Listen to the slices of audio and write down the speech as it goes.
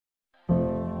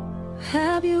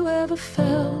Have you ever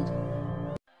felt?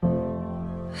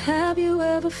 Have you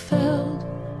ever felt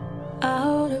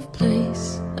out of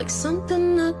place? Like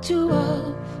something knocked you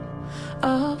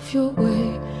off your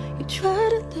way. You try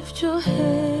to lift your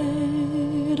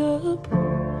head up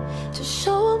to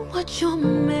show 'em what you're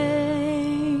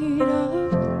made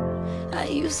of. I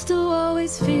used to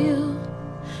always feel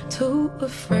too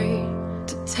afraid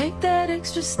to take that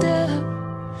extra step,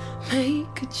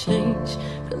 make a change.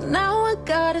 But now I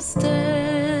gotta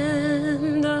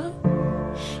stand up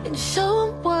and show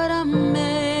 'em what I'm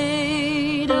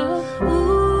made of.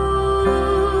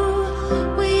 Ooh,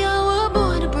 we all were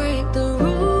born to break the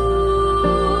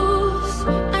rules.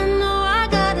 I know I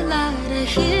got a lot of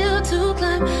hill to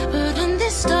climb, but on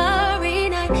this starry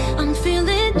night I'm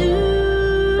feeling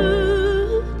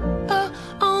new.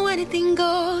 Oh, anything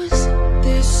goes.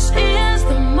 This is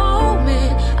the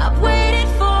moment I've waited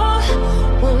for.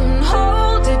 Won't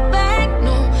hold it back,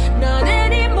 no, not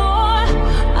anymore.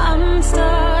 I'm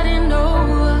starting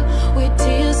over with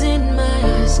tears in my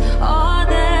eyes. All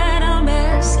that I'm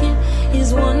asking is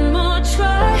one more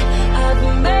try. I've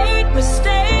made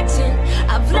mistakes and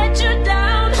I've let you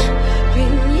down.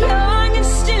 Been young and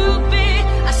stupid,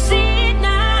 I see it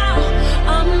now.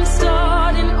 I'm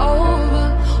starting over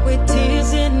with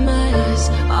tears in my eyes.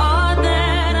 All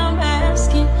that I'm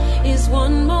asking is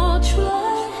one more try.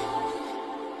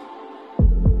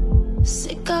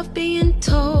 Sick of being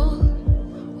told